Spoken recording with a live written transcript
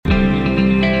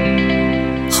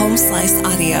Slice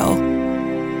Audio.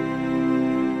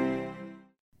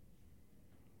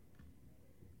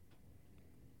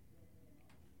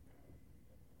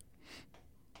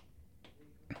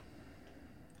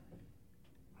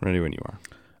 Ready when you are.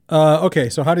 Okay,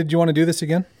 so how did you want to do this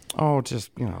again? Oh,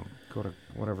 just, go to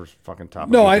whatever's fucking top.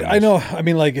 No, I know. I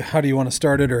mean, like, how do you want to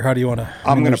start it, or how do you want to...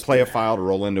 I'm going to play a file to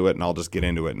roll into it, and I'll just get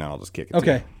into it, and I'll just kick it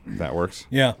Okay. to you. That works?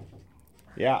 Yeah.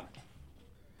 Yeah.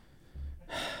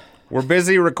 We're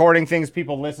busy recording things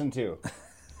people listen to.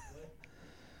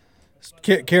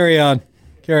 Carry on.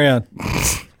 Carry on.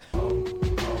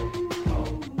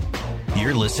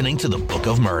 You're listening to the Book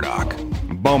of Murdoch.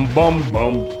 Bum, bum,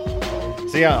 bum.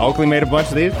 See how Oakley made a bunch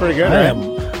of these? Pretty good,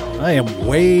 right? I am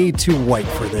way too white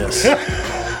for this.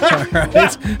 All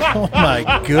right. Oh,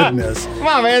 my goodness. Come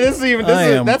on,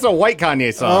 man. That's a white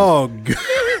Kanye song.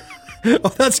 Oh, oh,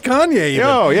 that's Kanye. Even.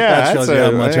 Oh, yeah. That shows you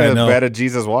how much I know. Bed of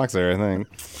Jesus Walks there, I think.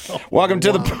 Welcome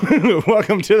to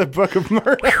the Book of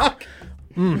Murdoch.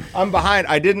 I'm behind.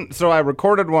 I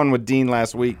recorded one with Dean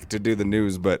last week to do the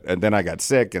news, but then I got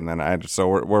sick, and then so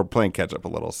we're playing catch up a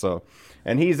little. So,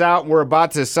 and he's out. We're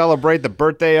about to celebrate the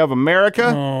birthday of America.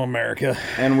 Oh, America!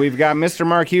 And we've got Mr.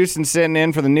 Mark Houston sitting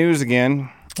in for the news again.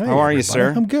 Hey, how are you, everybody.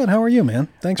 sir? I'm good. How are you, man?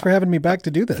 Thanks for having me back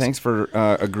to do this. Thanks for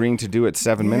agreeing to do it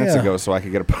 7 minutes ago, so I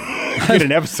could get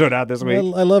an episode out this week.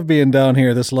 I love being down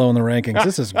here this low in the rankings.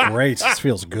 This is great. This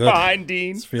feels good. Fine,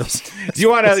 Dean. This feels. Do you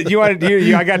want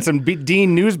to? I got some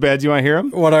Dean news beds. You want to hear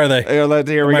them? What are they? Here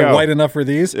we Am go. I white enough for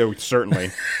these?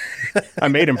 Certainly. I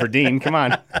made him for Dean. Come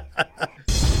on.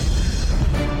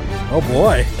 Oh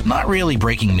boy. Not really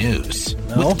breaking news.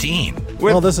 No? With Dean.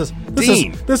 Well, this is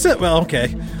Dean. Well,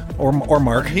 okay. Or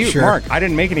Mark. Sure. Mark, I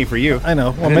didn't make any for you. I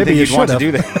know. Well, I didn't maybe think you you'd want should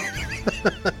to have.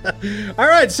 do that. All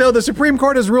right. So the Supreme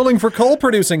Court is ruling for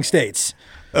coal-producing states.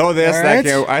 Oh, that's All that.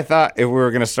 right. I thought if we were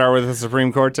going to start with the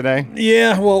Supreme Court today.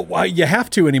 Yeah. Well, you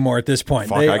have to anymore at this point.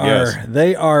 Fuck, I guess.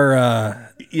 They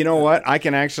are. You know what? I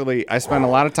spend a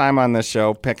lot of time on this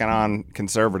show picking on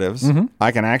conservatives. Mm-hmm.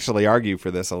 I can actually argue for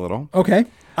this a little. Okay.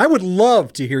 I would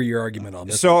love to hear your argument on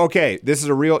this. So, okay, this is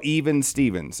a real even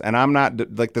Stevens, and I'm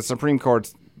not like the Supreme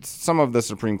Court. Some of the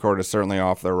Supreme Court is certainly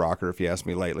off their rocker, if you ask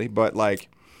me lately. But like,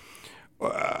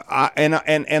 and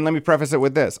let me preface it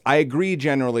with this: I agree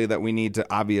generally that we need to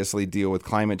obviously deal with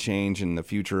climate change and the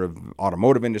future of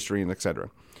automotive industry and et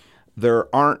cetera. There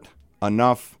aren't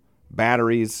enough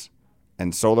batteries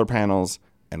and solar panels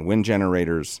and wind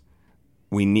generators.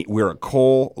 We're a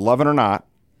coal, love it or not.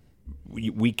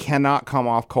 We cannot come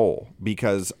off coal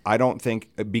because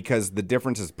the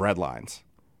difference is bread lines.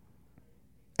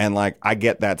 And like, I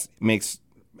get that makes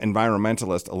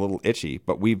environmentalists a little itchy,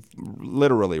 but we've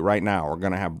literally right now, we're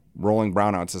going to have rolling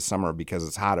brownouts this summer because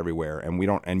it's hot everywhere.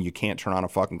 And you can't turn on a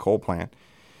fucking coal plant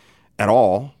at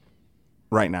all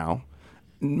right now.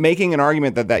 Making an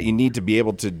argument that you need to be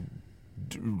able to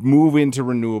move into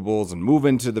renewables and move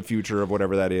into the future of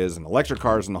whatever that is and electric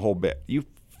cars and the whole bit. You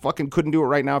fucking couldn't do it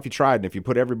right now if you tried. And if you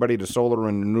put everybody to solar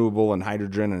and renewable and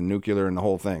hydrogen and nuclear and the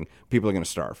whole thing, people are going to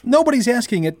starve. Nobody's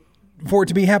asking it for it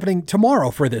to be happening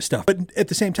tomorrow for this stuff. But at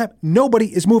the same time,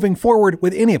 nobody is moving forward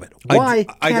with any of it. Why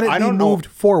can't it be moved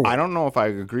forward? I don't know if I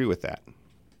agree with that.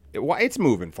 It's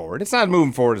moving forward. It's not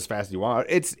moving forward as fast as you want.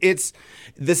 It's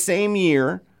the same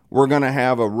year we're going to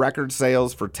have a record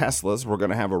sales for Teslas. We're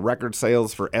going to have a record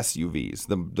sales for SUVs.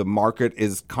 The market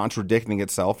is contradicting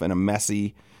itself in a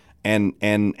messy and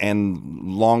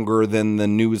longer than the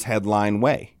news headline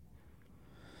way.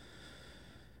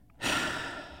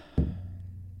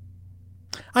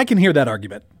 I can hear that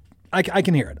argument. I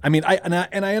can hear it. I mean,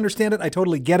 I understand it. I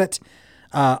totally get it.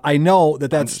 I know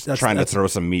that's trying to throw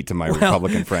some meat to my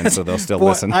Republican friends so they'll still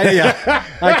listen.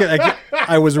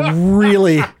 I was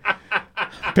really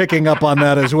picking up on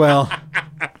that as well.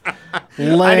 I've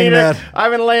been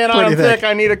laying on them thick.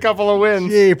 I need a couple of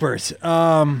wins. Jeepers.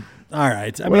 All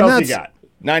right. What else you got?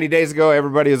 90 days ago,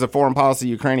 everybody was a foreign policy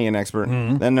Ukrainian expert.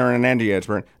 Mm-hmm. Then they're an energy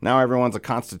expert. Now everyone's a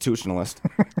constitutionalist.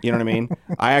 You know what I mean?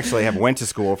 I actually went to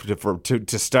school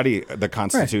to study the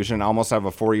Constitution. Right. I almost have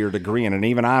a 4-year degree in it. And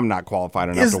even I'm not qualified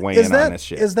enough to weigh in on this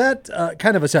shit. Is that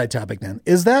kind of a side topic then?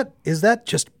 Is that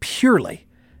just purely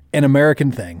an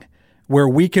American thing where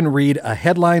we can read a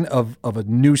headline of a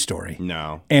news story?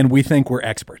 No. And we think we're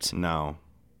experts? No.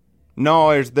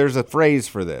 There's a phrase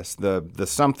for this, the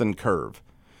something curve.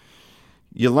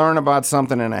 You learn about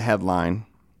something in a headline.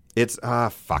 It's, I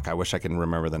wish I could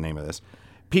remember the name of this.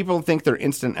 People think they're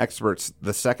instant experts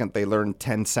the second they learn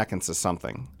 10 seconds of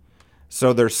something.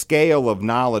 So their scale of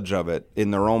knowledge of it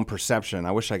in their own perception,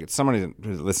 I wish I could, somebody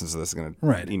who listens to this is going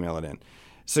to email it in.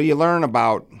 So you learn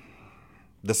about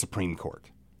the Supreme Court.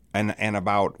 and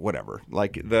about whatever.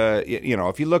 Like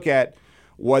if you look at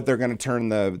what they're going to turn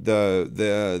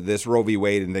this Roe v.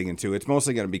 Wade thing into, it's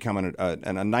mostly going to become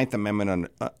a Ninth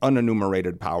Amendment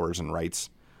unenumerated powers and rights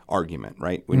argument,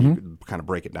 right? When you kind of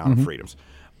break it down to freedoms.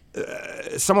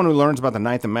 Someone who learns about the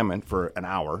Ninth Amendment for an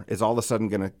hour is all of a sudden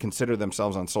going to consider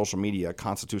themselves on social media a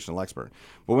constitutional expert.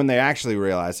 But when they actually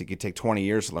realize it could take 20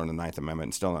 years to learn the Ninth Amendment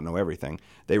and still not know everything,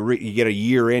 you get a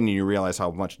year in and you realize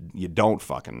how much you don't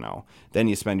fucking know. Then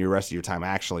you spend your rest of your time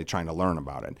actually trying to learn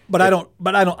about it. But I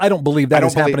don't believe that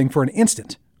is happening for an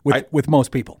instant with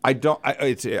most people. I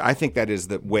think that is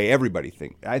the way everybody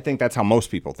thinks. I think that's how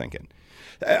most people think it.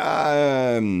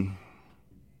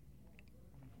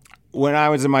 When I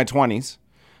was in my 20s,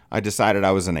 I decided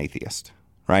I was an atheist,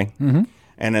 right? Mm-hmm.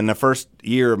 And in the first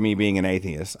year of me being an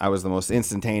atheist, I was the most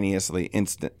instantaneously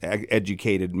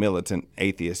educated, militant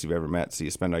atheist you've ever met. So you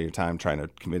spend all your time trying to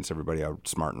convince everybody how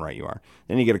smart and right you are.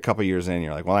 Then you get a couple years in, and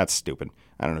you're like, well, that's stupid.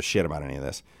 I don't know shit about any of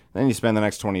this. Then you spend the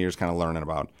next 20 years kind of learning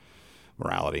about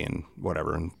morality and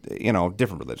whatever, and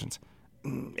different religions.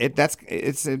 It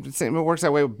works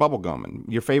that way with bubblegum and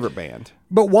your favorite band.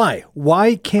 But why?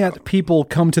 Why can't people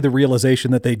come to the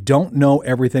realization that they don't know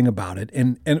everything about it?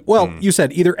 And you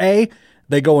said either A,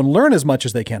 they go and learn as much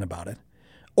as they can about it,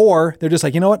 or they're just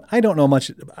like, you know what? I don't know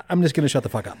much. I'm just going to shut the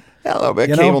fuck up. Yeah, a little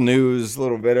bit of cable news, a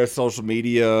little bit of social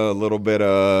media, a little bit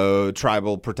of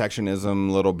tribal protectionism,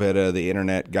 a little bit of the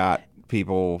internet got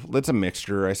people. It's a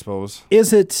mixture, I suppose.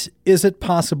 Is it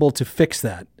possible to fix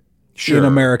that? Sure. In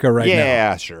America right now.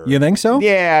 Yeah, sure. You think so?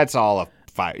 Yeah, it's all a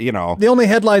fight, The only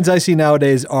headlines I see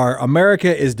nowadays are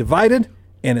America is divided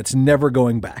and it's never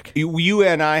going back. You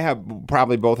and I have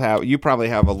probably both have. You probably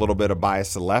have a little bit of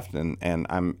bias to the left, and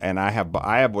I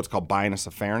have what's called bias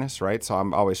of fairness, right? So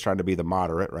I'm always trying to be the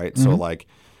moderate, right? Mm-hmm. So like,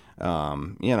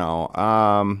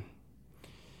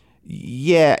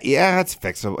 it's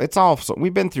fixable. It's all. So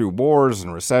we've been through wars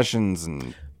and recessions,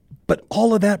 but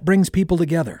all of that brings people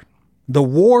together. The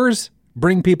wars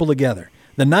bring people together.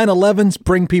 The 9/11s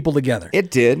bring people together. It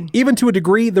did. Even to a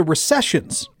degree, the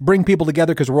recessions bring people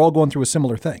together because we're all going through a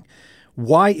similar thing.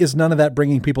 Why is none of that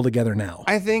bringing people together now?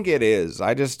 I think it is.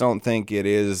 I just don't think it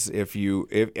is if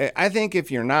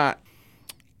you're not,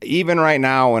 even right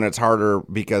now when it's harder,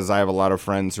 because I have a lot of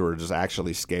friends who are just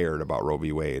actually scared about Roe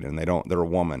v. Wade, and they're a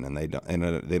woman, and they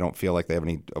don't feel like they have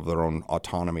any of their own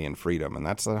autonomy and freedom, and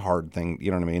that's a hard thing.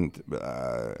 You know what I mean?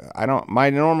 My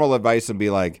normal advice would be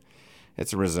like,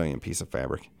 it's a resilient piece of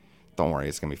fabric. Don't worry,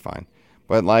 it's gonna be fine.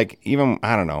 But like, even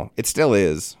I don't know, it still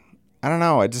is. I don't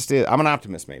know. It just is. I'm an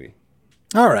optimist, maybe.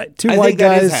 All right, I think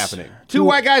that is happening. Two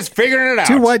white guys figuring it out.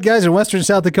 Two white guys in Western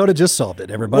South Dakota just solved it.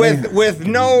 Everybody with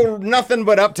nothing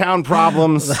but uptown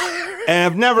problems, and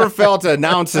have never felt an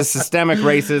ounce of systemic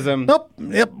racism. Nope.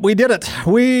 Yep. We did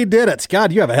it.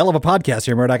 God, you have a hell of a podcast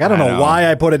here, Murdoch. I don't know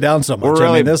why I put it down so much. We're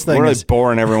really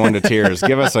boring everyone to tears.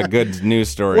 Give us a good news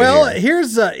story. Well,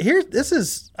 here's this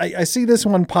is. I see this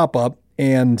one pop up,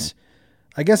 and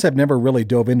I guess I've never really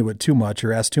dove into it too much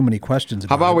or asked too many questions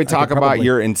about it. How about we talk about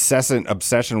your incessant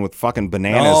obsession with fucking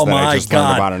bananas that I just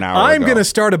learned about an hour ago? I'm going to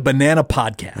start a banana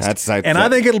podcast. I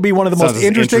think it'll be one of the most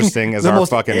interesting as our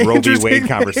fucking Roe v. Wade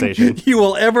conversation you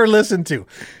will ever listen to.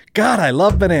 God, I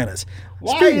love bananas.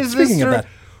 Speaking of that.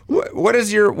 What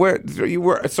is your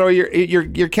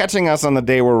you're catching us on the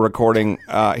day we're recording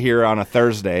here on a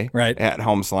Thursday, right, at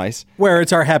Home Slice, where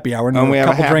it's our happy hour and we have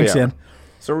a couple drinks in.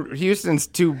 So Houston's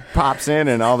pops in,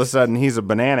 and all of a sudden he's a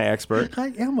banana expert.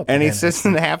 I am a banana and he sits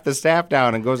in half the staff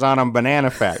down and goes on banana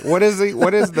fact. What is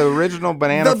the original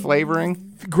banana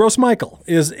flavoring? Gross Michael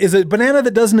is a banana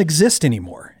that doesn't exist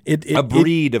anymore. A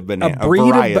breed of banana,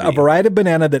 a variety of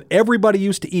banana that everybody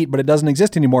used to eat, but it doesn't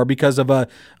exist anymore because of a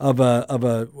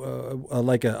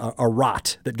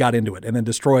rot that got into it and then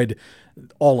destroyed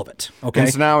all of it. Okay,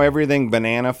 and so now everything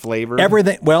banana flavored.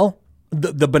 Everything. Well,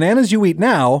 the bananas you eat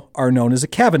now are known as a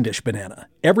Cavendish banana.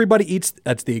 Everybody eats.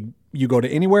 You go to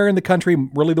anywhere in the country,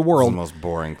 really the world. It's the most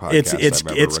boring podcast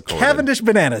I've ever recorded. Cavendish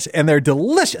bananas, and they're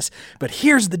delicious. But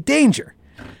here's the danger.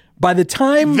 By the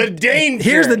time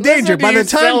here's the danger. By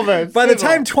the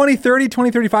time 2030,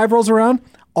 2035 rolls around,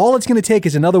 all it's going to take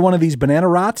is another one of these banana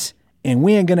rots, and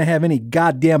we ain't going to have any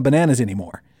goddamn bananas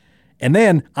anymore. And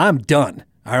then I'm done.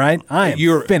 All right,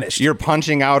 you're finished. You're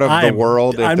punching out of the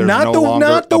world. If I'm there's not no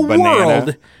longer the a banana.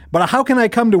 world. But how can I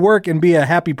come to work and be a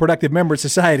happy, productive member of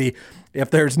society if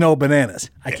there's no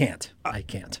bananas? I can't.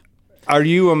 Are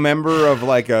you a member of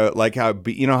how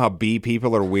bee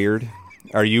people are weird?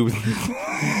 Are you?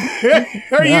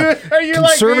 Are you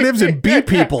conservatives and bee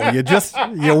people?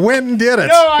 You went and did it.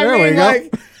 No, I mean,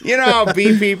 You know how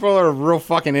B people are real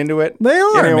fucking into it? They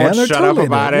are, Everyone man. They're shut totally up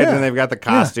about into it, it. and they've got the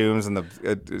costumes and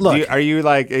the. Look. Are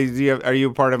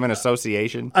you part of an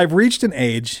association? I've reached an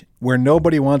age where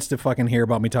nobody wants to fucking hear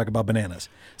about me talk about bananas.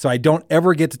 So I don't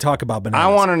ever get to talk about bananas. I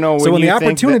wanna know So when when you the think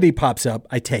opportunity pops up,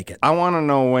 I take it. I want to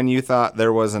know when you thought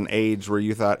there was an age where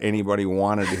you thought anybody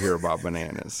wanted to hear about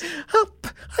bananas.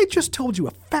 I just told you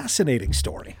a fascinating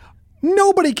story.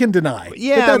 Nobody can deny.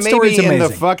 Yeah, that story's maybe in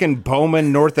amazing. the fucking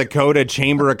Bowman, North Dakota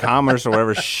Chamber of Commerce or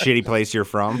whatever shitty place you're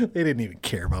from. They didn't even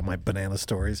care about my banana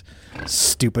stories.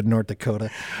 Stupid North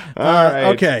Dakota. All right,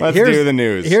 okay, let's do the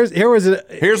news.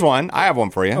 Here's one. I have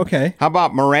one for you. Okay. How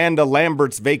about Miranda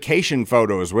Lambert's vacation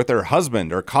photos with her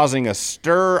husband are causing a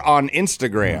stir on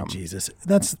Instagram? Jesus.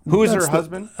 Who's her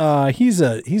husband? He's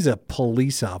a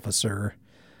police officer.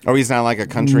 Oh, he's not like a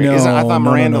country. No, I thought no,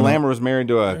 Miranda no. Lambert was married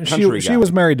to a country guy. She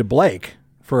was married to Blake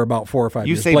for about 4 or 5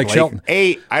 You years. say Blake Shelton.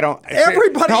 I don't.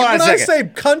 Everybody, Hold on a when I second. say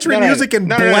country No. music and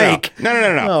No. Blake. No.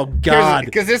 Oh, God.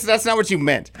 Because that's not what you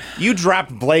meant. You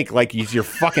dropped Blake like he's your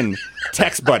fucking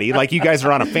text buddy, like you guys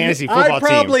are on a fantasy football I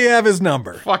probably team. have his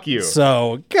number. Fuck you.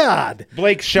 So, God.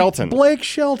 Blake Shelton. Blake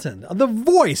Shelton. The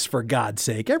voice, for God's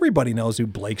sake. Everybody knows who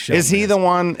Blake Shelton is. Is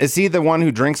he the one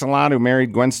who drinks a lot who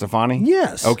married Gwen Stefani?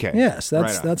 Yes. Okay. Yes.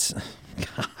 Right on. That's.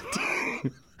 God.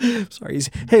 Sorry.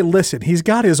 Hey, listen. He's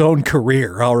got his own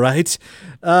career. All right.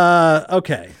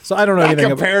 Okay. So I don't know anything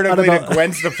comparatively about to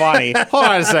Gwen Stefani. Hold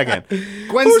on a second.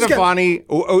 Gwen Stefani.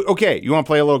 Okay, you want to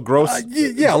play a little gross?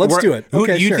 Yeah, let's do it.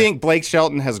 Okay, you sure. think Blake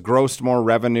Shelton has grossed more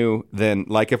revenue than,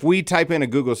 like, if we type in a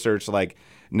Google search like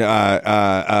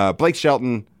Blake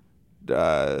Shelton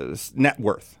net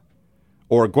worth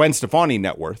or Gwen Stefani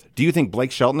net worth? Do you think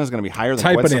Blake Shelton is going to be higher than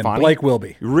Type Gwen it in. Stefani? Blake will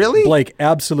be. Really? Blake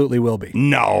absolutely will be.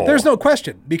 No. There's no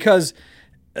question because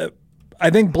I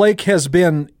think Blake has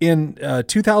been in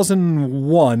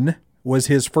 2001 was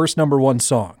his first #1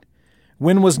 song.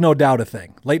 When was No Doubt a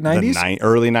thing? Late 90s?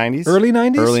 Early 90s? Early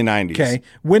 90s? Early 90s. Okay.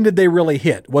 When did they really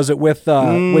hit? Was it with,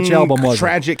 which album was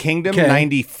Tragic Kingdom, Okay.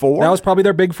 94? That was probably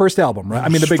their big first album, right? I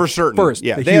mean, the big for certain. first.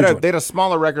 Yeah, the they huge had one. a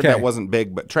smaller record Okay. that wasn't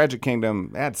big, but Tragic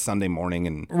Kingdom had Sunday Morning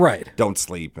and Right. Don't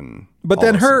Sleep and. But all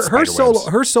then those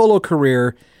her solo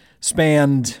career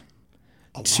spanned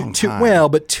long two, time. well,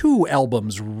 but 2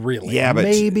 albums really. Yeah, but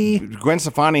maybe. Gwen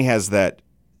Stefani has that.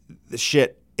 The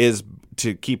shit is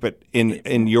to keep it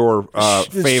in your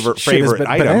favorite Shit is item.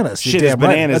 bananas. Shit You're is damn right.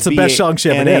 bananas. That's the best song she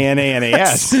ever did.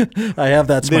 Bananas. I have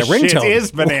that's my This shit ringtone.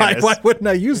 is bananas. Why wouldn't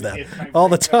I use that all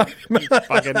the time?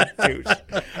 Fucking douche.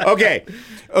 Okay,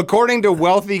 according to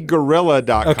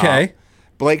WealthyGorilla.com, Okay.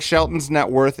 Blake Shelton's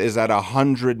net worth is at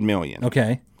 $100 million.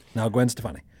 Okay. Now Gwen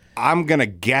Stefani. I'm gonna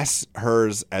guess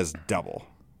hers as double.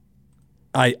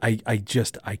 I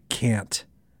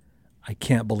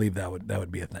can't believe that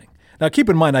would be a thing. Now, keep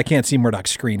in mind, I can't see Murdoch's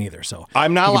screen either, so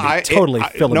I'm not. you could be totally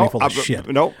filling me full of shit.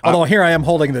 No. Although here I am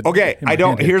holding the. Okay, in my I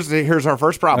don't. hand here. Here's our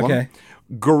first problem. Okay.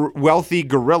 Wealthy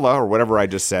Gorilla, or whatever I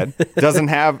just said, doesn't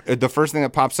have the first thing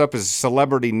that pops up is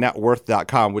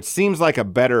CelebrityNetWorth.com, which seems like a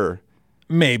better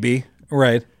Maybe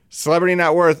right. celebrity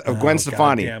net worth of Gwen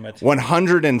Stefani. damn it.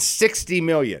 $160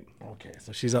 million. Okay,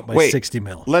 so she's up by Wait, 60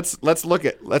 mil. Let's look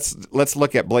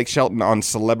at Blake Shelton on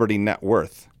Celebrity Net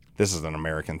Worth. This is an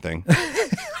American thing.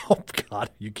 Oh God,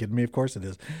 are you kidding me? Of course it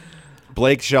is.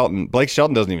 Blake Shelton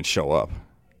doesn't even show up.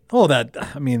 Oh,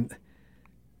 I mean,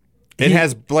 It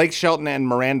has Blake Shelton and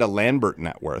Miranda Lambert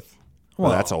net worth.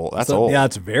 Well, that's old. That's old. Yeah,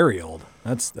 it's very old.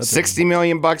 That's $60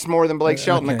 million more than Blake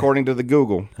Shelton, okay. according to the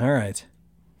Google. all right.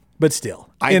 But still,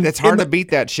 It's hard to beat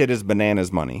that shit as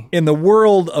bananas money. in the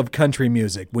world of country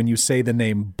music. When you say the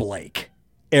name Blake,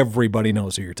 everybody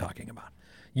knows who you're talking about.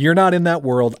 You're not in that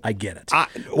world. I get it.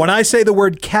 When I say the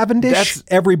word Cavendish,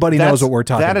 everybody knows what we're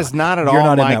talking about. That is not at You're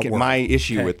all not in that world. my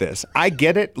issue with this. I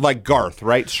get it, like Garth,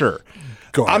 right? Sure.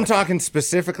 Garth. I'm talking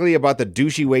specifically about the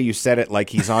douchey way you said it, like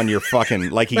he's on your fucking,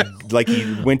 like he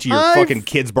went to your fucking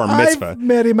kid's bar mitzvah. I've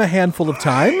met him a handful of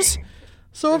times,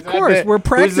 so of course Bet- we're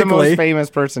Who's the most practically famous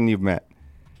person you've met?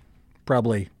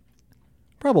 probably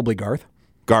Garth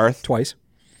Garth. twice.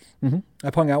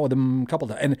 I've hung out with him a couple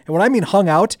times, and when I mean hung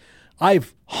out,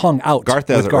 I've hung out. Garth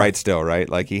does with it right still, right?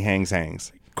 Like he hangs.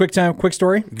 Quick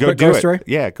story. Go quick do Garth it. story.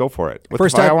 Yeah, go for it.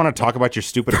 First I time- want to talk about your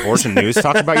stupid abortion news.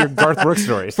 Talk about your Garth Brooks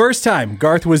stories. First time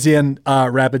Garth was in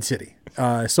Rapid City.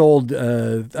 Sold,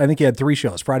 I think he had 3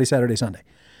 shows, Friday, Saturday, Sunday.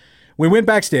 We went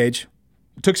backstage,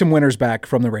 took some winners back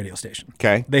from the radio station.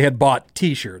 Okay. They had bought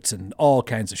T-shirts and all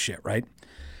kinds of shit, right?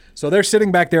 So they're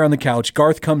sitting back there on the couch.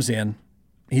 Garth comes in.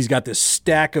 He's got this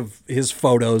stack of his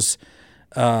photos.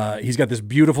 He's got this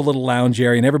beautiful little lounge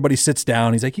area, and everybody sits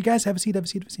down. He's like, you guys have a seat, have a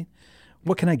seat, have a seat.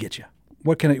 What can I get you?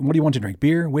 what do you want to drink?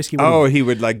 Beer, whiskey? He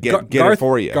would like get it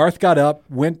for you. Garth got up,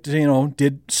 went,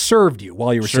 served you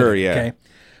while you were sitting. Yeah. Okay.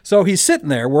 So he's sitting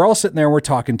there. We're all sitting there. We're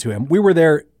talking to him. We were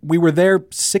there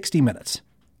 60 minutes.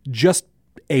 Just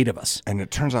 8 of us. And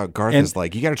it turns out Garth is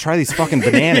like, you got to try these fucking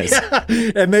bananas.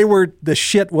 Yeah. And the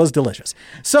shit was delicious.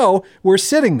 So we're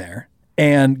sitting there,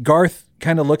 and Garth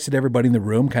kind of looks at everybody in the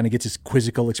room, kind of gets his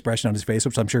quizzical expression on his face,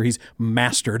 which I'm sure he's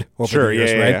mastered over the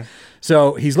years, right? Yeah.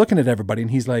 So he's looking at everybody,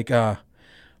 and he's like,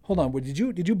 hold on, did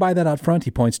you buy that out front?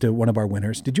 He points to one of our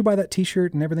winners. Did you buy that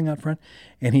T-shirt and everything out front?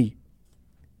 And he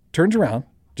turns around,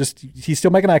 he's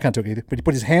still making eye contact with you, but he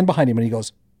put his hand behind him, and he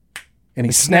goes, and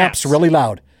he snaps really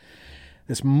loud.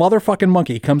 This motherfucking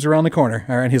monkey comes around the corner,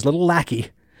 all right, his little lackey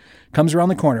comes around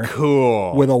the corner.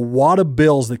 Cool. With a wad of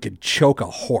bills that could choke a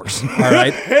horse, all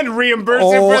right? And reimbursed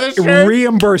him for the shirt?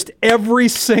 Reimbursed every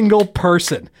single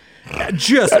person. That's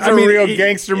a real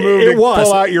gangster move to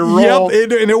pull out your roll.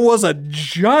 Yep, and it was a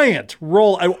giant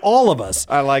roll. All of us.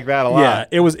 I like that a lot. Yeah,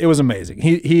 it was amazing.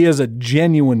 He is a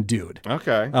genuine dude.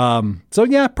 Okay. So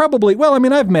yeah, probably. Well, I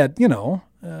mean, I've met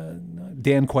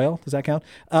Dan Quayle. Does that count?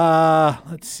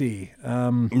 Let's see.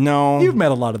 No, you've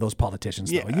met a lot of those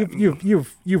politicians, though.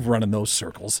 You've run in those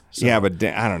circles. So. Yeah, but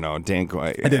I don't know, Dan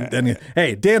Quayle.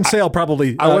 Hey, Dan Quayle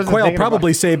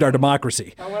probably saved our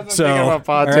democracy. I wasn't thinking about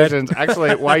politicians. Right?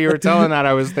 Actually, while you were telling that,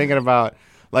 I was thinking about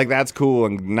like that's cool.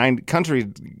 And country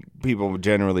people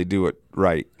generally do it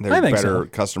right. There's better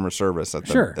customer service at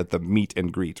the meet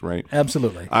and greet, right?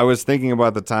 Absolutely. I was thinking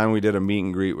about the time we did a meet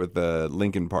and greet with the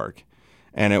Lincoln Park.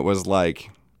 And it was like,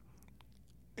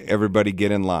 everybody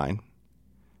get in line.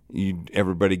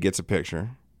 Everybody gets a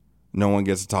picture. No one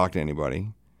gets to talk to anybody.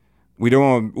 We did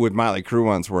one with Motley Crue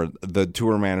once where the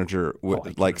tour manager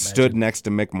stood next to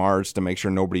Mick Mars to make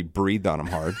sure nobody breathed on him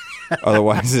hard.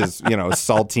 Otherwise, his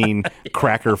saltine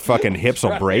cracker fucking hips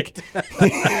will break.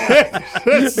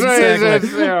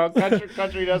 Exactly.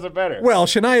 Country does it better. Well,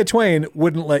 Shania Twain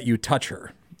wouldn't let you touch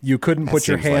her. You couldn't put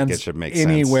your hands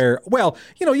anywhere. Sense. Well,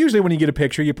 usually when you get a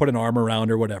picture, you put an arm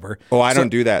around or whatever. Oh, I don't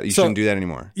do that. You shouldn't do that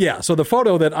anymore. Yeah. So the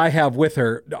photo that I have with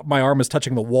her, my arm is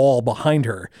touching the wall behind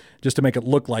her just to make it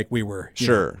look like we were.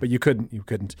 Sure. But you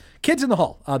couldn't. Kids in the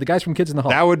Hall. The guys from Kids in the Hall.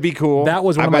 That would be cool. That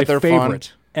was one of my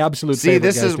favorite. Absolute. See,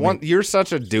 this is one. You're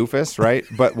such a doofus, right?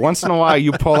 But once in a while,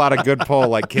 you pull out a good pull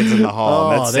like Kids in the Hall,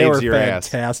 and that saves your ass.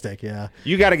 Fantastic, yeah.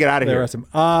 You got to get out of here. Awesome.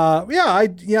 I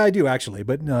do actually.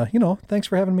 But thanks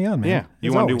for having me on, man. Yeah.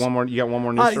 You want to do one more? You got one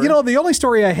more news story? The only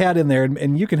story I had in there,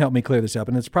 and you can help me clear this up,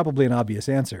 and it's probably an obvious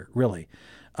answer, really.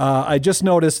 I just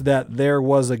noticed that there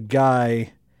was a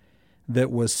guy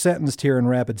that was sentenced here in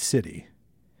Rapid City.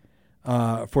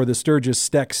 For the Sturgis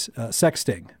sex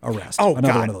sting arrest. Oh,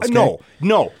 another God. One of those, okay?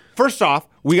 No. First off,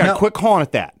 we got to quit calling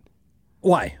it that.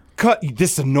 Why?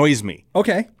 This annoys me.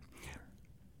 Okay.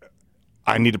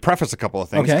 I need to preface a couple of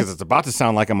things because it's about to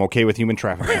sound like I'm okay with human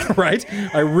trafficking. Right.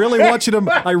 I really want you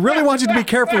to be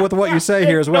careful with what you say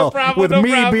here as well.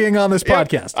 Being on this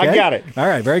podcast. Okay? I got it. All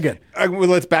right. Very good. Well,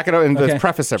 let's back it up and let's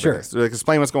preface everything. Sure.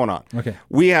 Explain what's going on. Okay.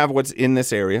 We have what's in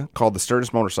this area called the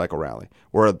Sturgis Motorcycle Rally.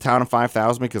 We're a town of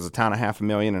 5,000 because a town of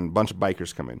 500,000 and a bunch of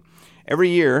bikers come in. Every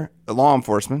year, law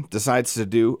enforcement decides to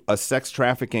do a sex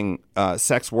trafficking,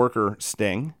 sex worker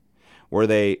sting. Where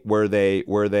they,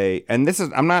 and this is,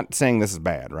 I'm not saying this is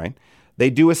bad, right? They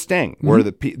do a sting where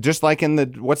just like in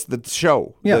what's the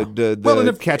show? Yeah.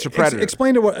 The Catch a Predator.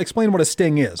 Explain what a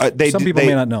sting is. Some people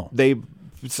may not know.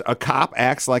 A cop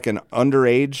acts like an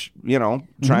underage,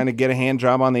 trying to get a hand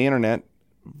job on the internet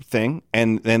thing,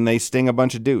 and then they sting a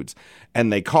bunch of dudes, and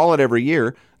they call it every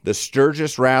year the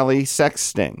Sturgis Rally sex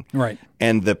sting. Right.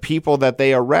 And the people that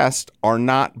they arrest are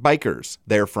not bikers.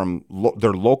 They're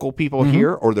they're local people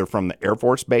here, or they're from the Air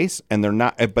Force Base, and they're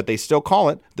not. But they still call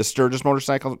it the Sturgis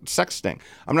Motorcycle Sex Sting.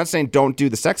 I'm not saying don't do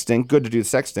the sex sting. Good to do the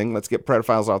sex sting. Let's get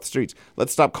pedophiles off the streets.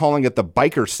 Let's stop calling it the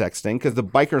biker sex sting because the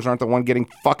bikers aren't the one getting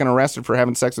fucking arrested for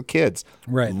having sex with kids.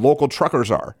 Right. Local truckers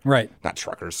are. Right. Not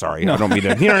truckers. Sorry, no. I don't mean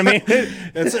to. You know what I mean?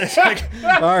 It's like,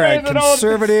 all right,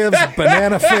 conservatives,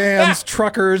 banana fans,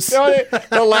 truckers.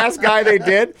 The last guy they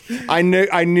did,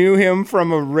 I knew him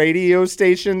from a radio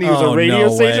station. He was a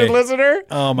radio station listener.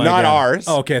 Oh my God. Not ours.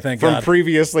 Okay, thank God. From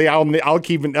previously, I'll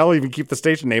even keep the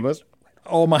station nameless.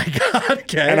 Oh my God.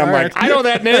 Okay. And I'm like, I know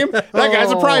that name. That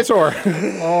guy's a prize whore.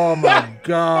 Oh my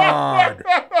God.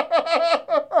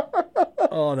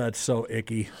 Oh, that's so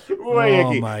icky. Way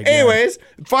icky. My God. Anyways,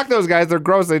 fuck those guys. They're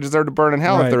gross. They deserve to burn in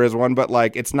hell if there is one. But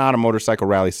it's not a motorcycle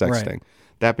rally sex thing.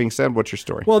 That being said, what's your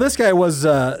story? Well, this guy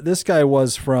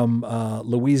was from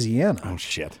Louisiana. Oh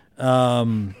shit.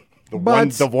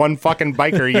 The one fucking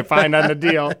biker you find on the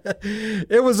deal.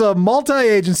 It was a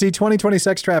multi-agency 2020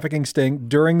 sex trafficking sting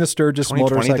during the Sturgis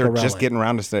motorcycle they're rally. just getting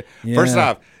around to say. Yeah. First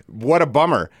off, what a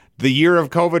bummer. The year of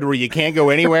COVID where you can't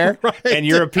go anywhere and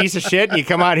you're a piece of shit and you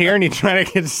come out here and you try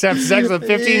to have sex with a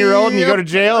 15-year-old and you go to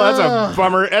jail. That's a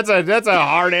bummer. That's a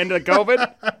hard end of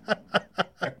COVID.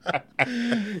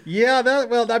 Yeah,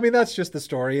 that's just the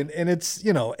story. And it's,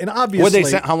 and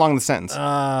obviously. How long the sentence?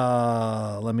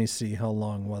 Let me see. How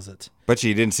long was it? But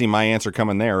you didn't see my answer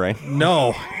coming there, right?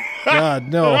 No. God,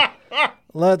 no.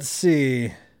 Let's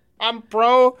see. I'm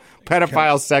pro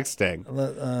pedophile sex sting.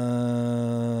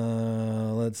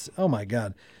 Oh my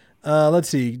God. Let's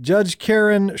see. Judge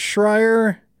Karen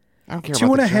Schreier, I don't care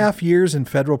 2.5 years in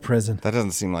federal prison. That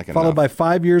doesn't seem like enough. Followed by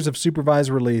 5 years of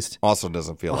supervised release. Also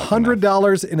doesn't feel like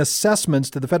 $100 in assessments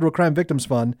to the Federal Crime Victims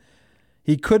Fund.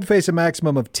 He could face a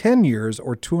maximum of 10 years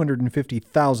or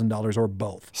 $250,000 or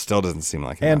both. Still doesn't seem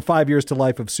like enough. And 5 years to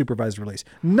life of supervised release.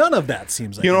 None of that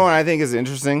seems like You know what I think is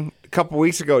interesting? A couple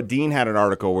weeks ago, Dean had an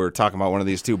article where we were talking about one of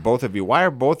these two. Both of you. Why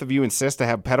are both of you insist to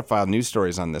have pedophile news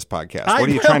stories on this podcast? What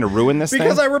are you trying to ruin this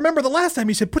because thing? I remember the last time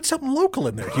you said, put something local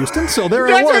in there, Houston. So there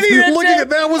I was. Looking at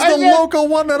that was the local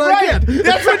one that I did.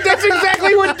 That's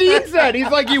exactly what Dean said. He's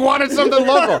like, you wanted something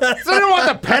local. So I don't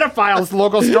want the pedophile's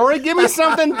local story. Give me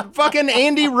something fucking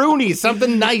Andy Rooney,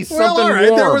 something nice, something all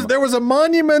right. warm. There was a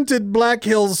monument at Black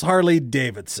Hills Harley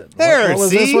Davidson. There, what was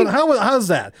see? This one? How's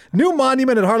that? New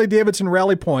monument at Harley Davidson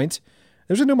Rally Point.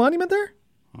 There's a new monument there?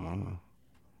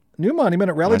 New monument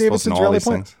at Rally Davidson's Rally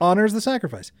Point honors the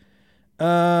sacrifice.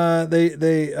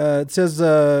 It says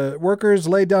workers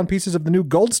laid down pieces of the new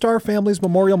Gold Star Family's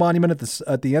Memorial Monument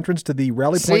at the entrance to the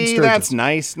Rally Point Sturgis. That's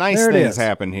nice. Nice things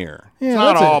happen here. Yeah, it's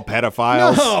not all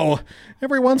pedophiles. No.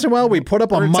 Every once in a while we put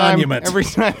up a monument. Every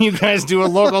time you guys do a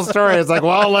local story, it's like,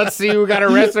 well, let's see who got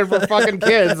arrested for fucking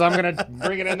kids. I'm going to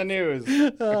bring it in the news.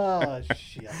 Oh,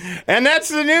 shit. And that's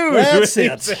the news.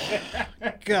 That's it.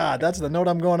 God, that's the note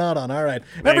I'm going out on. All right.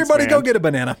 Thanks, Everybody man. go get a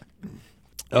banana.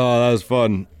 Oh, that was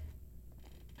fun.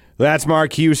 That's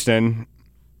Mark Houston.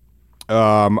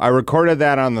 I recorded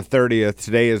that on the 30th.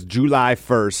 Today is July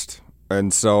 1st.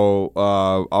 And so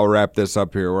I'll wrap this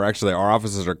up here. Our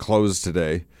offices are closed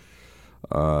today.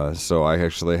 So I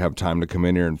actually have time to come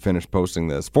in here and finish posting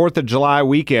this. 4th of July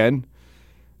weekend.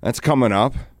 That's coming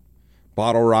up.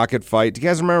 Bottle rocket fight. Do you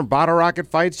guys remember bottle rocket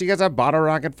fights? Do you guys have bottle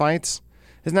rocket fights?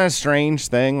 Isn't that a strange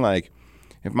thing? Like,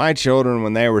 if my children,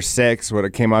 when they were 6, would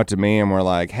have came out to me and were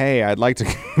like, hey, we'd like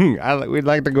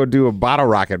to go do a bottle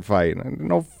rocket fight.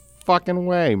 No fucking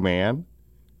way, man.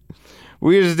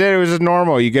 We just did it. It was just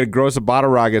normal. You get a gross of bottle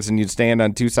rockets and you'd stand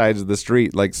on two sides of the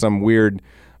street like some weird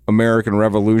American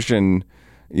Revolution,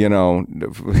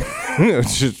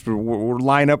 just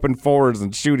line up in fours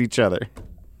and shoot each other.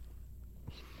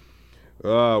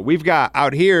 We've got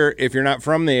out here, if you're not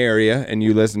from the area and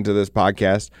you listen to this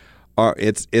podcast,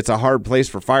 it's a hard place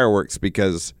for fireworks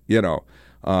because,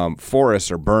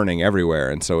 forests are burning everywhere,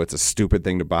 and so it's a stupid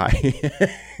thing to buy.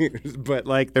 But,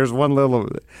 there's one little,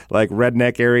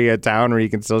 redneck area of town where you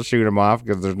can still shoot them off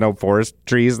because there's no forest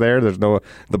trees there. The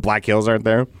Black Hills aren't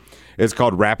there. It's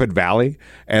called Rapid Valley,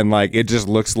 and, it just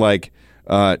looks like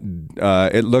one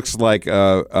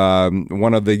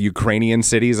of the Ukrainian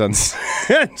cities on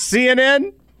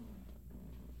CNN.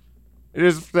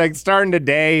 It's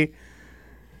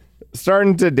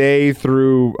starting today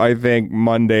through I think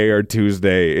Monday or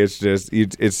Tuesday. It's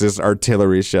just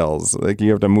artillery shells.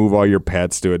 You have to move all your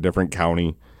pets to a different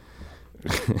county.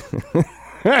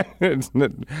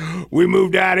 We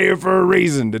moved out here for a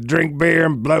reason, to drink beer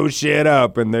and blow shit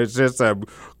up, and there's just a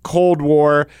Cold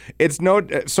War. This is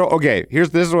what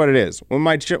it is. When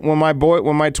my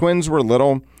twins were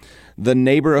little, the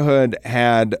neighborhood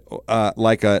had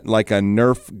like a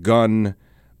Nerf gun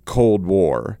Cold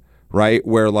War, right?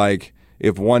 Where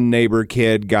if one neighbor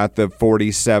kid got the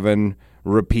 47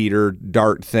 repeater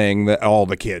dart thing, that all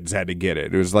the kids had to get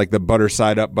it. It was like the butter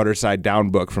side up, butter side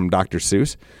down book from Dr.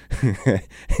 Seuss.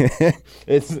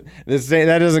 It's the same.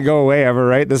 That doesn't go away ever,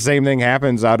 right? The same thing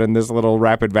happens out in this little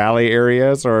Rapid Valley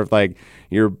area. So if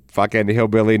your fucking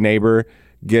hillbilly neighbor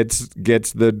gets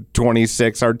the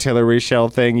 26 artillery shell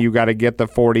thing, you got to get the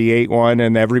 48 one,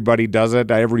 and everybody does it,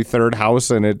 every third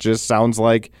house, and it just sounds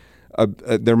like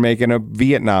they're making a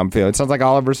Vietnam film. It sounds like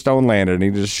Oliver Stone landed and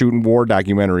he's just shooting war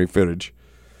documentary footage.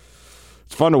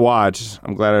 It's fun to watch.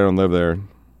 I'm glad I don't live there.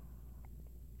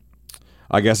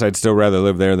 I guess I'd still rather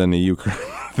live there than the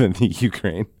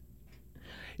Ukraine.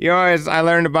 I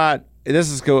learned about,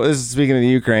 this is cool. This is speaking of the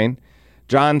Ukraine.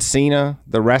 John Cena,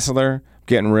 the wrestler,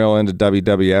 getting real into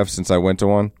WWF since I went to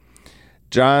one.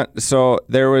 So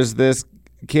there was this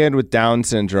kid with Down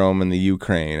syndrome in the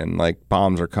Ukraine, and like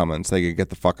bombs are coming, so they could get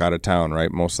the fuck out of town,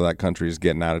 right? Most of that country is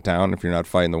getting out of town if you're not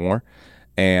fighting the war.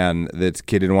 And this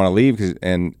kid didn't want to leave,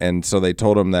 and so they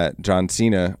told him that John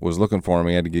Cena was looking for him.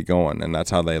 He had to get going, and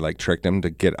that's how they like tricked him to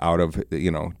get out of,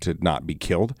 to not be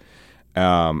killed.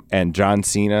 And John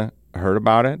Cena heard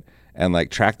about it and like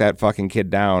tracked that fucking kid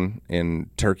down in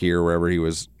Turkey or wherever he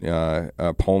was,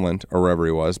 Poland or wherever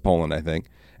he was, Poland, I think,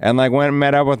 and like went and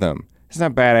met up with him.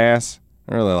 Isn't that badass?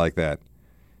 I really like that.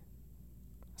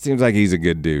 Seems like he's a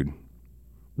good dude.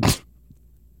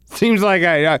 Seems like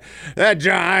I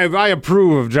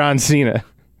approve of John Cena.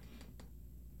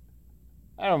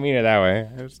 I don't mean it that way.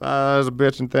 It was a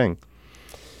bitching thing.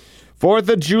 4th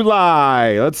of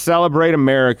July. Let's celebrate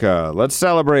America. Let's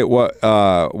celebrate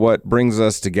what brings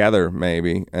us together,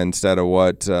 maybe, instead of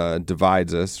what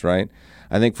divides us, right?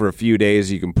 I think for a few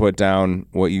days you can put down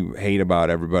what you hate about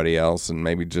everybody else and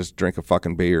maybe just drink a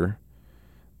fucking beer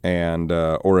and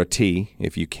or a tea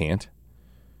if you can't.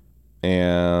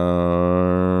 And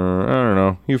I don't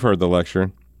know. You've heard the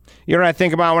lecture. You know what I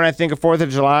think about when I think of 4th of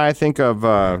July? I think of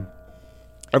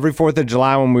every 4th of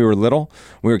July when we were little,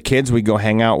 we were kids, we'd go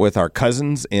hang out with our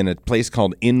cousins in a place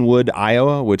called Inwood,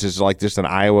 Iowa, which is like just an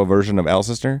Iowa version of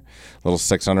Alcester, little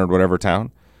 600 whatever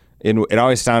town. It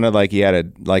always sounded like he had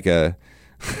it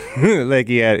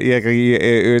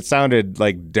sounded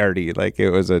like dirty, like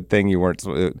it was a thing you weren't.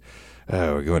 We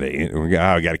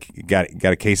got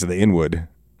a case of the Inwood.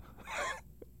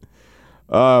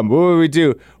 What would we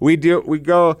do? We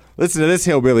go listen to this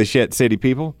hillbilly shit, city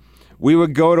people. We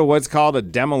would go to what's called a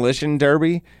demolition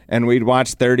derby, and we'd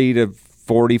watch 30 to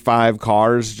 45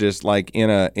 cars just like in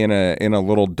a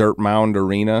little dirt mound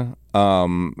arena,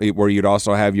 where you'd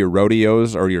also have your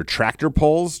rodeos or your tractor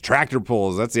pulls. Tractor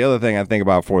pulls. That's the other thing I think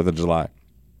about 4th of July.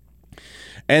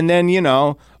 And then,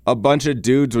 a bunch of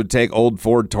dudes would take old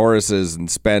Ford Tauruses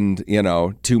and spend,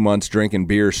 2 months drinking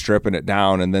beer, stripping it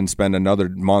down, and then spend another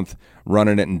month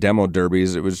running it in demo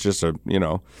derbies. It was just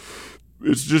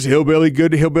it's just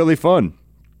hillbilly fun.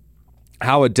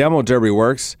 How a demo derby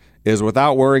works is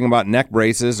without worrying about neck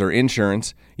braces or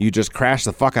insurance, you just crash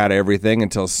the fuck out of everything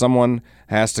until someone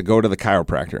has to go to the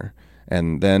chiropractor,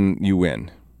 and then you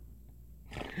win.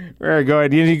 Very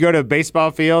good. You go to a baseball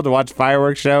field to watch a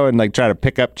fireworks show and like try to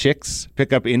pick up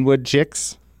Inwood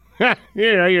chicks.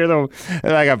 You're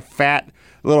like a fat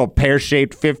little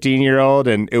pear-shaped 15-year-old,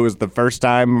 and it was the first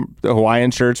time the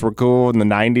Hawaiian shirts were cool in the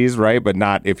 90s, right? But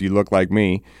not if you look like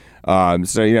me.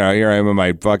 So, here I am in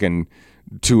my fucking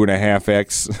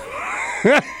 2.5X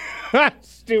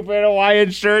stupid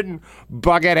Hawaiian shirt and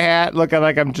bucket hat, looking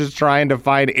like I'm just trying to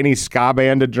find any ska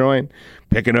band to join,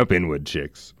 picking up Inwood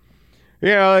chicks.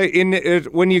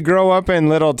 When you grow up in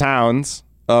little towns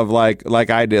of like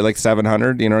I did, like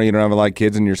 700, you don't have a lot of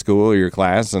kids in your school or your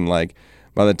class, and like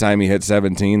by the time you hit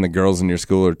 17, the girls in your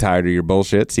school are tired of your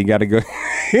bullshit, so you got to go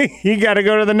you got to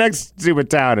go to the next stupid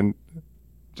town and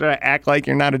try to act like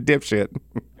you're not a dipshit.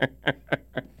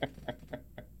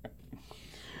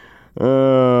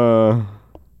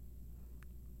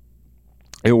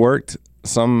 It worked.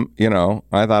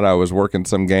 I thought I was working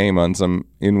some game on some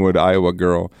Inwood, Iowa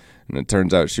girl, and it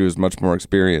turns out she was much more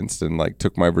experienced and like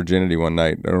took my virginity one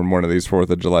night on one of these 4th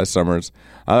of July summers.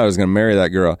 I thought I was going to marry that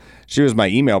girl. She was my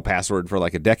email password for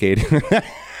like a decade.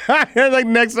 Like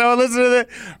listen to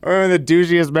the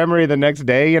douchiest memory the next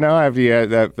day, after you had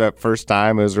that first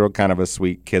time. It was real kind of a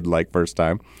sweet kid-like first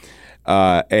time.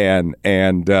 And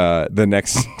the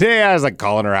next day I was like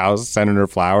calling her house, sending her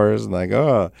flowers, and like,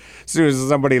 as soon as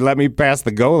somebody let me pass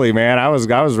the goalie, man, I was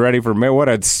ready for what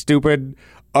a stupid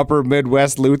upper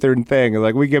Midwest Lutheran thing.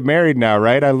 Like, we get married now,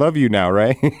 right? I love you now,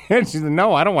 right? And she said,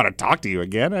 no, I don't want to talk to you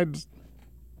again. I just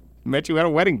met you at a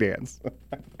wedding dance.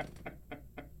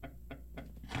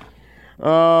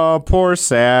 Oh, poor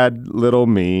sad little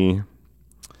me.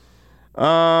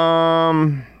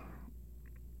 I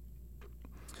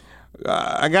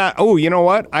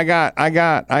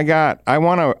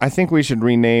think we should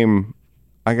rename.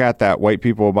 I got that white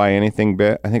people will buy anything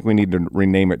bit. I think we need to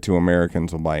rename it to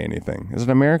Americans will buy anything. Is it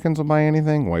Americans will buy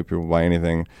anything? White people will buy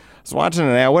anything. I was watching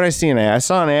an ad. What did I see an ad? I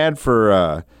saw an ad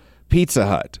for Pizza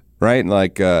Hut, right?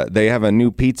 Like they have a new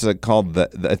pizza called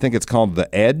I think it's called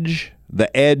the Edge.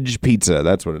 The Edge Pizza.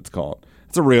 That's what it's called.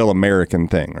 It's a real American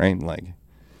thing, right? Like,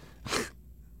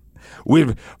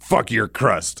 fuck your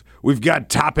crust. We've got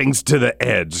toppings to the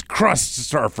edge.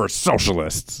 Crusts are for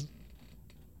socialists.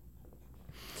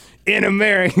 In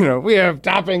America, we have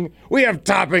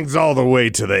toppings all the way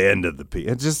to the end of the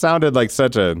pizza. It just sounded like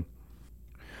such a.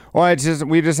 Well,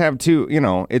 we just have two,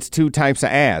 it's two types of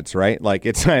ads, right? Like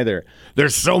it's either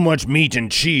there's so much meat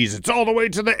and cheese, it's all the way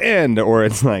to the end, or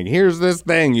it's like, here's this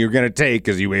thing you're going to take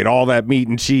because you ate all that meat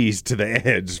and cheese to the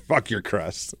edge. Fuck your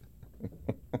crust.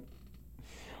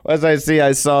 As I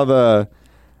saw,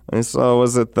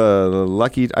 was it the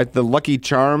Lucky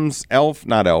Charms elf?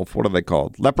 Not elf. What are they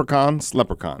called? Leprechauns.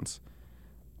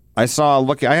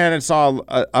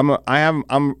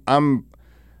 I'm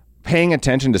paying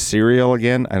attention to cereal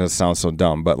again. I know it sounds so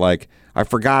dumb, but like I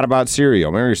forgot about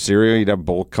cereal. Remember cereal? You'd have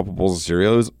a couple bowls of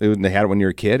cereal. They had it when you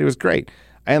were a kid. It was great.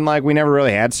 And like we never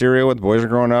really had cereal when the boys were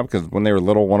growing up because when they were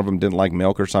little, one of them didn't like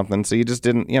milk or something. So you just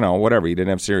didn't, whatever. You didn't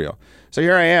have cereal. So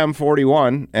here I am,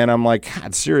 41, and I'm like,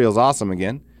 God, cereal's awesome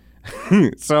again.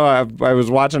 So I was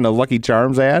watching a Lucky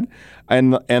Charms ad,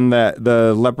 and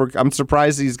the leprechaun. I'm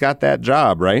surprised he's got that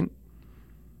job, right?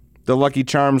 The Lucky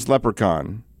Charms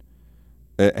leprechaun.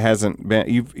 It hasn't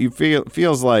been.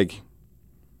 Feels like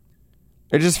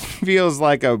it just feels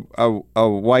like a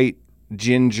white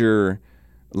ginger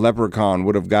leprechaun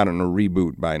would have gotten a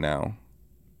reboot by now,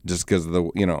 just because of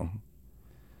the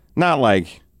not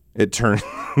like it turned.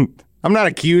 I'm not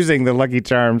accusing the Lucky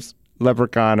Charms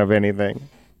leprechaun of anything.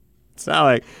 It's not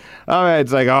like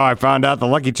it's like I found out the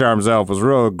Lucky Charms elf was a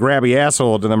real grabby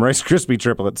asshole to them Rice Krispie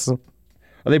triplets. Are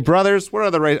they brothers?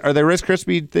 What are they Rice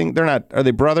Krispie thing? They're not. Are they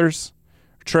brothers?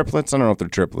 Triplets? I don't know if they're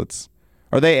triplets.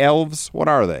 Are they elves? What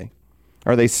are they?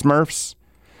 Are they Smurfs?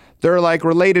 They're like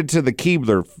related to the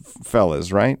Keebler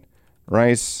fellas, right?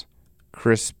 Rice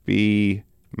Krispie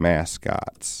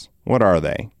mascots. What are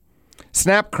they?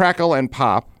 Snap, Crackle, and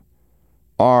Pop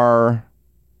are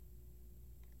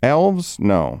elves?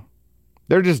 No.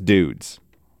 They're just dudes.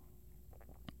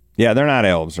 Yeah, they're not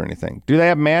elves or anything. Do they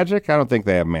have magic? I don't think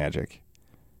they have magic.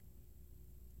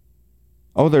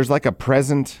 Oh, there's like a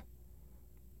present...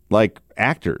 like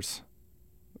actors.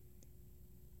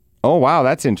 Oh, wow,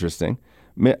 that's interesting.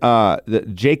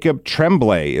 Jacob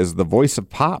Tremblay is the voice of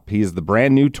Pop. He is the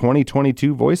brand new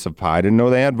 2022 voice of Pop. I didn't know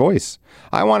they had voice.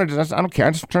 I don't care.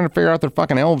 I'm just trying to figure out they're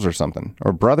fucking elves or something.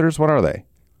 Or brothers. What are they?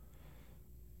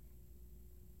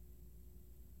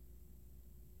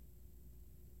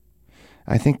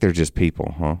 I think they're just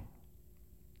people, huh?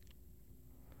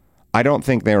 I don't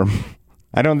think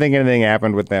anything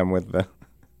happened with them with the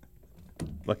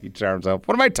Lucky Charms elf.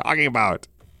 What am I talking about?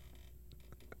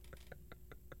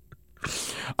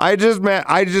 I was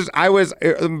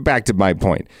back to my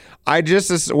point.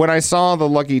 When I saw the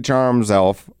Lucky Charms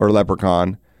elf or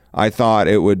leprechaun, I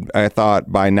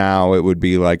thought by now it would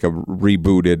be like a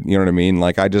rebooted, you know what I mean?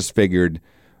 Like I just figured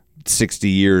 60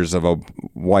 years of a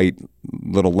white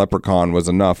little leprechaun was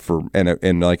enough for,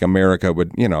 and like America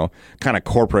would, kind of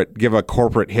give a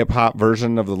corporate hip hop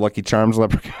version of the Lucky Charms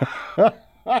leprechaun.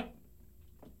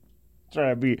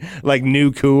 Trying to be like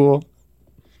new cool.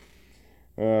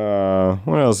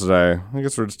 What else did I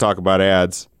guess we'll just talk about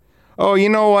ads. Oh, you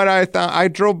know what I thought? I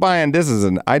drove by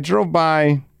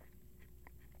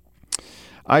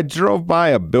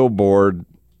a billboard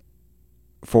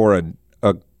for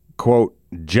a quote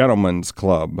gentleman's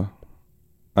club.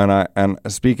 And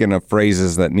speaking of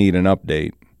phrases that need an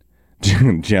update,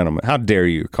 gentlemen, how dare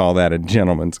you call that a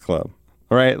gentleman's club?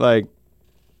 Right? Like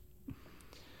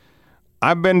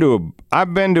I've been to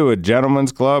a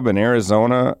gentleman's club in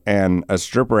Arizona, and a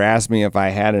stripper asked me if I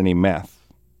had any meth.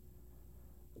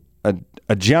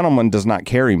 A gentleman does not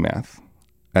carry meth,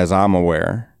 as I'm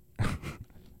aware.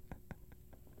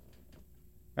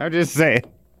 I'm just saying.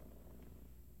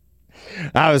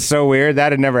 That was so weird.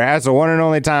 That had never happened. It's the one and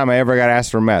only time I ever got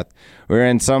asked for meth. We were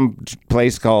in some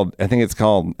place called, I think it's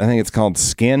called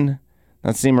Skin.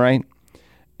 That seemed right.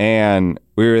 And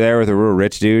we were there with a real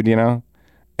rich dude, And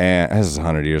this is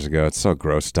 100 years ago. It's so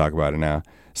gross to talk about it now.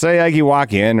 So like you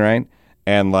walk in, right?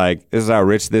 And like, this is how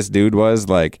rich this dude was.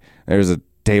 Like there's a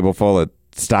table full of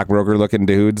stockbroker looking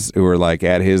dudes who are like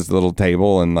at his little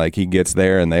table, and like he gets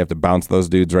there and they have to bounce those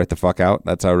dudes right the fuck out.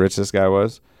 That's how rich this guy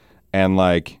was. And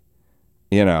like,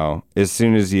 as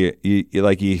soon as you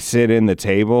sit in the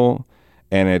table,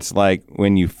 and it's like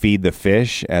when you feed the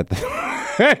fish at the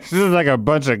this is like a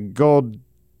bunch of gold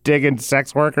digging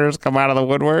sex workers come out of the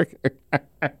woodwork.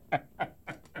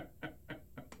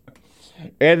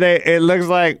 And it looks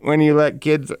like when you let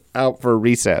kids out for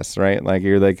recess, right? Like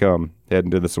here they come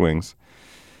heading to the swings.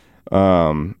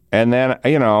 And then,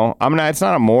 it's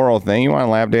not a moral thing. You want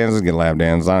lap dances, get lap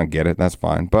dances. I don't get it. That's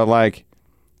fine. But like,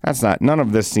 none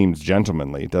of this seems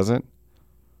gentlemanly, does it?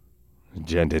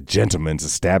 Gentleman's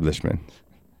establishment.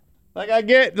 Like I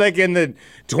get like in the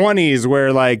 20s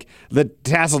where like the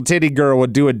tassel titty girl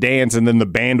would do a dance and then the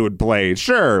band would play.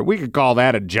 Sure, we could call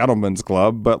that a gentleman's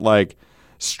club, but like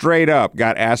straight up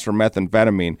got asked for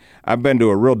methamphetamine. I've been to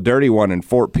a real dirty one in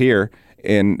Fort Pierre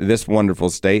in this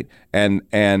wonderful state, and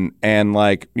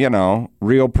like, you know,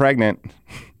 real pregnant,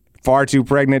 far too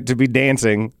pregnant to be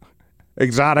dancing,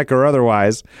 exotic or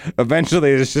otherwise. Eventually,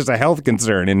 it's just a health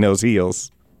concern in those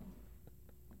heels.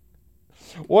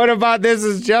 What about this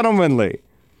is gentlemanly?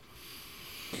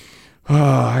 Oh,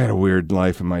 I had a weird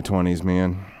life in my 20s,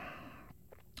 man.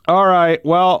 All right,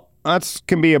 well, that's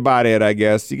can be about it, I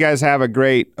guess. You guys have a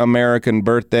great American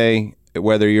birthday,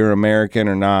 whether you're American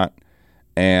or not,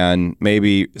 and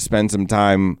maybe spend some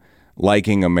time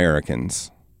liking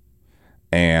Americans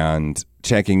and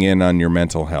checking in on your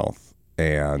mental health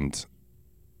and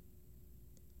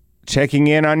checking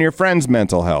in on your friends'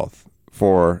 mental health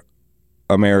for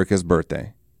America's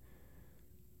birthday.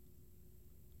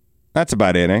 That's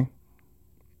about it, eh?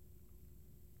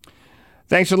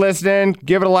 Thanks for listening.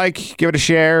 Give it a like, give it a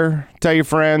share, tell your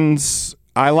friends.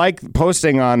 I like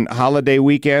posting on holiday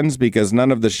weekends because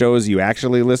none of the shows you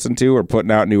actually listen to are putting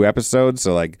out new episodes.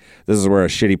 So, like, this is where a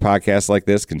shitty podcast like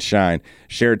this can shine.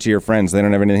 Share it to your friends. They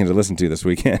don't have anything to listen to this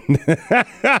weekend.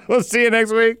 We'll see you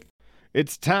next week.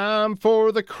 It's time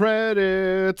for the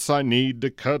credits. I need to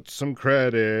cut some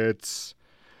credits.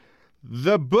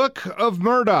 The Book of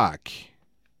Murdoch.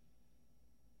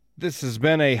 This has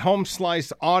been a Home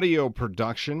Slice audio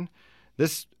production.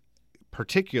 This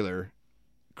particular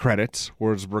credits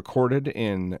was recorded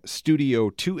in Studio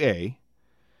 2A.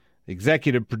 The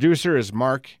executive producer is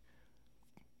Mark.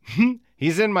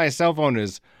 He's in my cell phone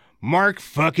as Mark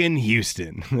fucking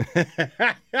Houston.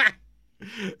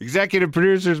 Executive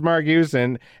producer is Mark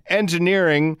Houston.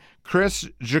 Engineering, Chris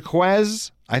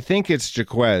Jaquez. I think it's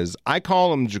Jaquez. I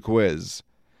call him Jaquez.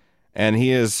 And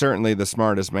he is certainly the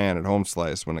smartest man at Home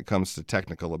Slice when it comes to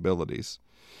technical abilities.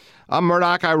 I'm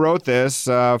Murdoch. I wrote this.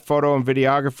 Photo and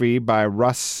videography by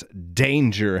Russ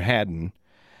Danger Haddon.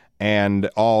 And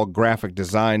all graphic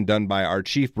design done by our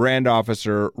chief brand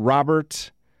officer,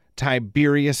 Robert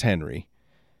Tiberius Henry.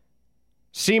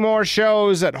 See more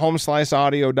shows at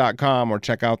homesliceaudio.com or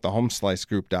check out the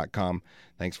homeslicegroup.com.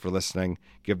 Thanks for listening.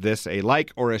 Give this a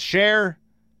like or a share,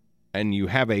 and you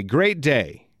have a great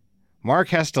day. Mark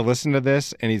has to listen to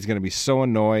this, and he's going to be so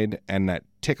annoyed, and that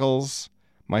tickles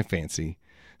my fancy.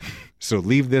 So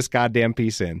leave this goddamn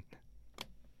piece in.